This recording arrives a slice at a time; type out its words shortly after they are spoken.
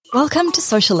Welcome to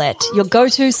Socialette, your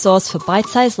go-to source for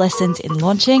bite-sized lessons in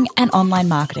launching and online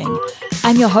marketing.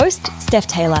 I'm your host, Steph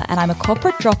Taylor, and I'm a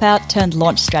corporate dropout turned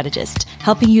launch strategist,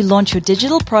 helping you launch your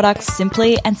digital products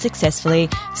simply and successfully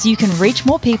so you can reach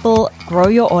more people, grow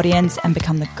your audience, and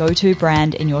become the go-to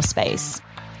brand in your space.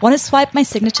 Want to swipe my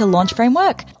signature launch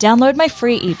framework? Download my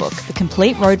free ebook, The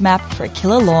Complete Roadmap for a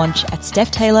Killer Launch at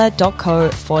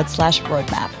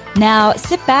stephtaylor.co/roadmap. Now,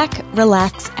 sit back,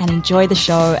 relax, and enjoy the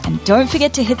show. And don't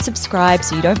forget to hit subscribe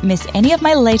so you don't miss any of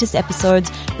my latest episodes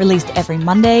released every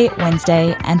Monday,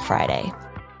 Wednesday, and Friday.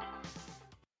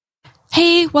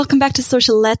 Hey, welcome back to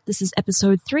Socialette. This is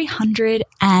episode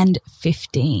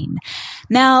 315.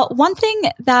 Now, one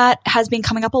thing that has been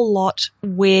coming up a lot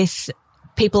with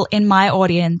people in my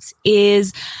audience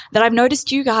is that I've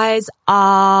noticed you guys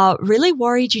are really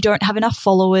worried you don't have enough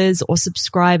followers or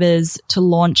subscribers to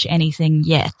launch anything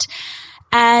yet.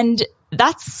 And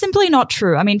that's simply not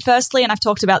true. I mean, firstly, and I've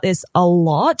talked about this a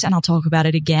lot and I'll talk about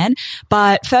it again,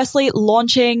 but firstly,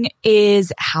 launching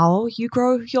is how you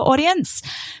grow your audience.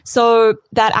 So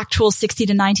that actual 60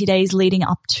 to 90 days leading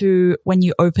up to when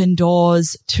you open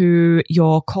doors to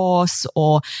your course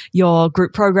or your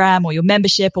group program or your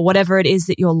membership or whatever it is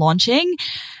that you're launching,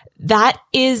 that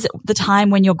is the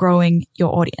time when you're growing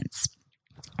your audience.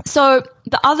 So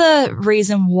the other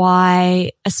reason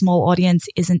why a small audience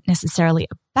isn't necessarily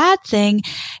a bad thing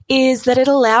is that it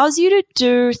allows you to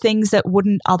do things that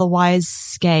wouldn't otherwise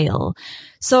scale.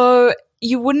 So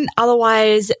you wouldn't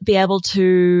otherwise be able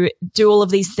to do all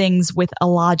of these things with a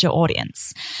larger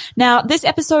audience. Now, this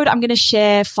episode, I'm going to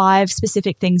share 5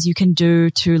 specific things you can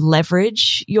do to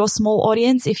leverage your small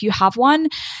audience if you have one.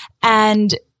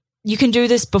 And you can do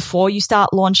this before you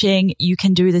start launching. You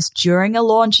can do this during a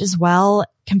launch as well. It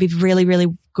can be really, really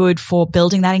good for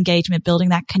building that engagement, building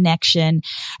that connection,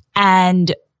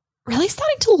 and really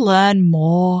starting to learn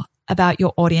more about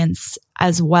your audience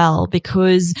as well,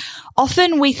 because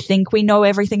often we think we know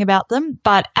everything about them,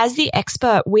 but as the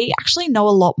expert, we actually know a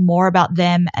lot more about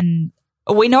them, and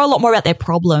we know a lot more about their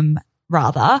problem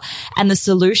rather, and the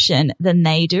solution than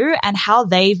they do, and how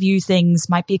they view things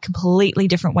might be a completely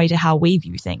different way to how we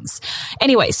view things.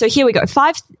 Anyway, so here we go.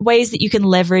 5 ways that you can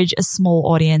leverage a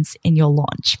small audience in your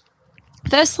launch.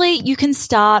 Firstly, you can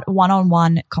start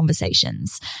one-on-one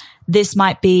conversations. This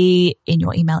might be in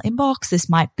your email inbox. This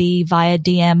might be via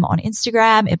DM on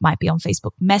Instagram. It might be on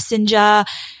Facebook Messenger.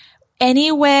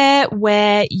 Anywhere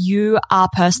where you are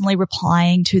personally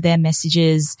replying to their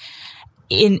messages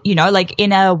in, like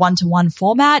in a one-to-one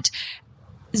format.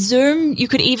 Zoom, you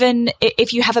could even,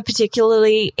 if you have a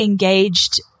particularly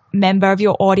engaged member of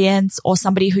your audience or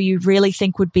somebody who you really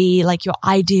think would be like your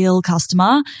ideal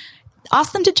customer,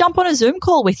 ask them to jump on a Zoom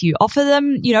call with you. Offer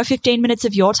them, 15 minutes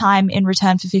of your time in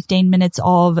return for 15 minutes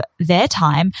of their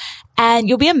time. And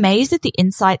you'll be amazed at the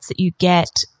insights that you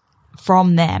get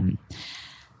from them.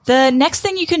 The next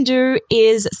thing you can do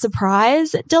is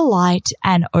surprise, delight,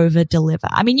 and over-deliver.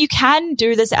 I mean, you can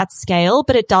do this at scale,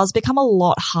 but it does become a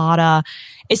lot harder,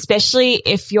 especially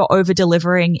if your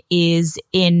over-delivering is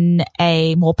in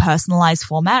a more personalized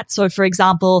format. So, for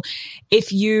example,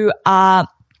 if you are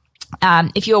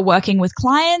working with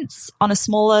clients on a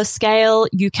smaller scale,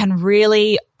 you can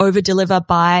really over-deliver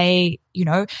by,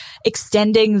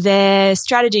 extending their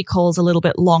strategy calls a little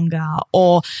bit longer,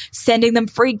 or sending them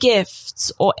free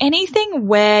gifts, or anything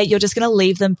where you're just going to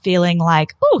leave them feeling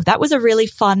like, oh, that was a really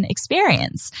fun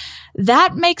experience.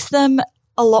 That makes them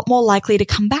a lot more likely to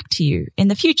come back to you in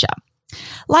the future.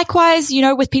 Likewise,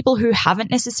 with people who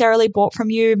haven't necessarily bought from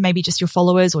you, maybe just your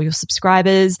followers or your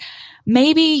subscribers,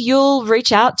 maybe you'll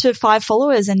reach out to 5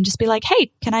 followers and just be like,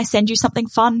 hey, can I send you something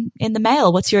fun in the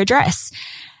mail? What's your address?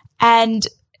 And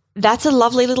that's a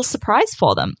lovely little surprise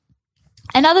for them.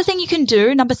 Another thing you can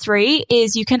do, number 3,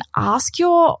 is you can ask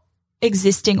your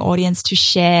existing audience to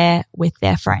share with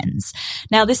their friends.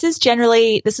 Now, this is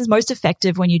most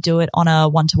effective when you do it on a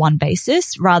one-to-one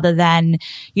basis rather than,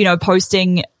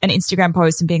 posting an Instagram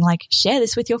post and being like, share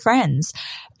this with your friends.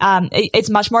 It's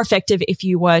much more effective if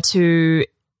you were to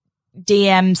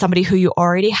DM somebody who you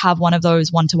already have one of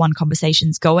those one-to-one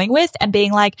conversations going with and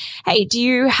being like, hey, do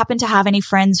you happen to have any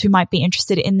friends who might be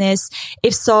interested in this?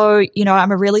 If so,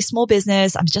 I'm a really small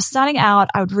business. I'm just starting out.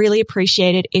 I would really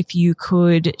appreciate it if you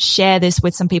could share this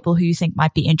with some people who you think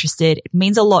might be interested. It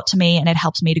means a lot to me and it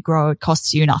helps me to grow. It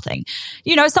costs you nothing.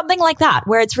 Something like that,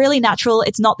 where it's really natural.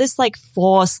 It's not this like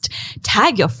forced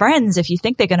tag your friends if you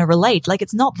think they're going to relate. Like,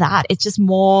 it's not that. It's just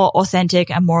more authentic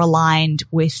and more aligned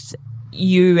with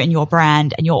you and your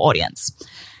brand and your audience.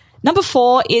 Number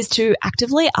 4 is to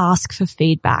actively ask for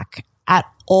feedback at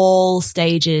all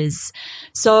stages.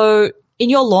 So in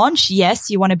your launch, yes,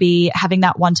 you want to be having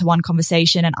that one-to-one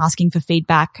conversation and asking for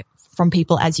feedback from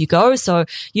people as you go. So,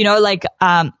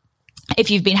 if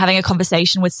you've been having a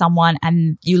conversation with someone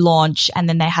and you launch and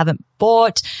then they haven't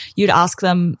bought, you'd ask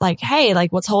them like, hey,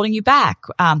 like what's holding you back?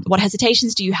 What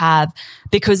hesitations do you have?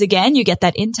 Because again, you get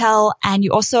that intel and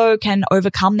you also can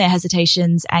overcome their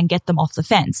hesitations and get them off the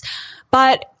fence.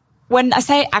 But when I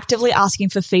say actively asking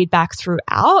for feedback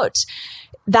throughout,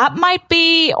 that might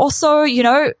be also,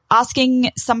 asking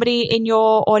somebody in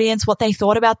your audience what they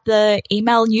thought about the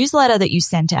email newsletter that you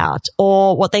sent out,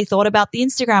 or what they thought about the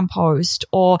Instagram post,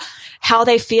 or how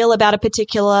they feel about a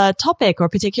particular topic or a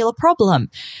particular problem.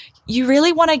 You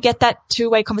really want to get that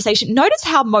two-way conversation. Notice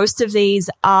how most of these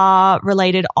are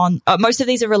related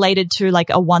to like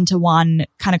a one-to-one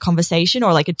kind of conversation,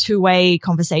 or like a two-way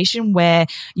conversation where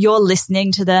you're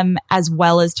listening to them as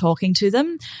well as talking to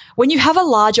them. When you have a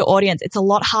larger audience, it's a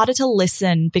lot harder to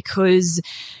listen because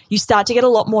you start to get a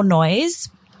lot more noise.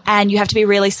 And you have to be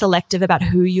really selective about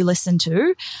who you listen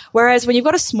to. Whereas when you've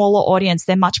got a smaller audience,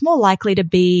 they're much more likely to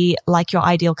be like your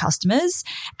ideal customers,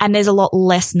 and there's a lot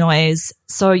less noise.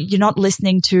 So you're not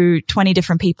listening to 20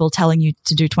 different people telling you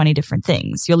to do 20 different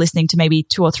things. You're listening to maybe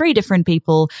 2 or 3 different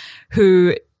people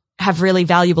who have really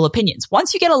valuable opinions.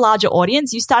 Once you get a larger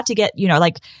audience, you start to get,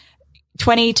 like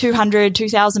 20, 200,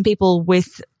 2,000 people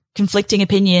with conflicting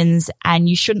opinions, and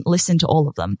you shouldn't listen to all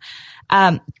of them.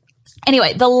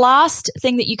 Anyway, the last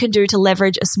thing that you can do to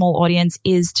leverage a small audience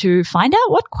is to find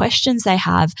out what questions they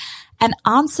have and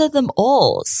answer them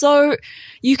all. So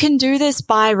you can do this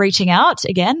by reaching out,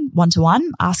 again,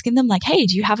 one-to-one, asking them like, hey,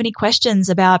 do you have any questions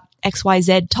about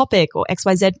XYZ topic or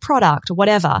XYZ product or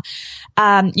whatever?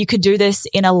 You could do this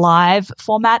in a live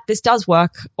format. This does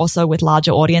work also with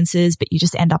larger audiences, but you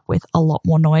just end up with a lot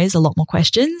more noise, a lot more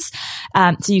questions.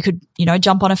 So you could,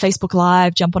 jump on a Facebook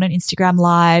Live, jump on an Instagram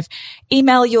Live,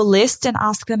 email your list and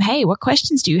ask them, hey, what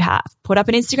questions do you have? Put up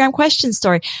an Instagram question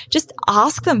story. Just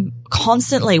ask them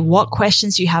constantly, what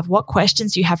questions do you have? What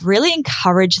questions do you have? Really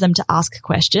encourage them to ask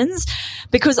questions,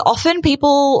 because often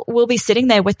people will be sitting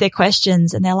there with their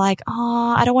questions and they're like,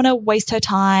 oh, I don't want to waste her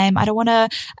time. I don't want to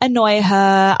annoy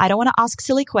her. I don't want to ask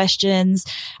silly questions.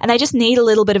 And they just need a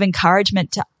little bit of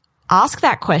encouragement to ask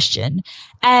that question.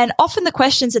 And often the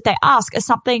questions that they ask are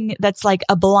something that's like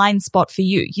a blind spot for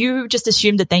you. You just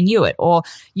assumed that they knew it, or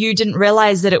you didn't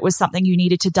realize that it was something you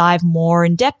needed to dive more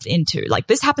in depth into. Like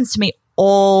this happens to me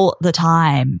all the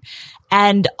time.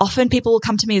 And often people will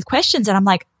come to me with questions and I'm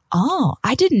like, oh,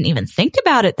 I didn't even think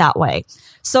about it that way.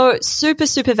 So super,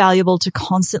 super valuable to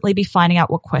constantly be finding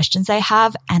out what questions they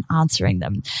have and answering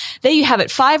them. There you have it.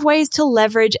 5 ways to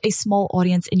leverage a small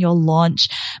audience in your launch.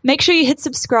 Make sure you hit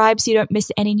subscribe so you don't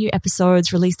miss any new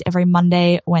episodes released every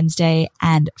Monday, Wednesday,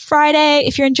 and Friday.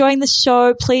 If you're enjoying the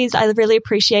show, please, I really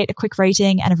appreciate a quick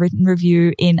rating and a written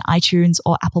review in iTunes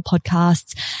or Apple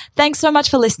Podcasts. Thanks so much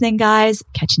for listening, guys.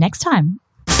 Catch you next time.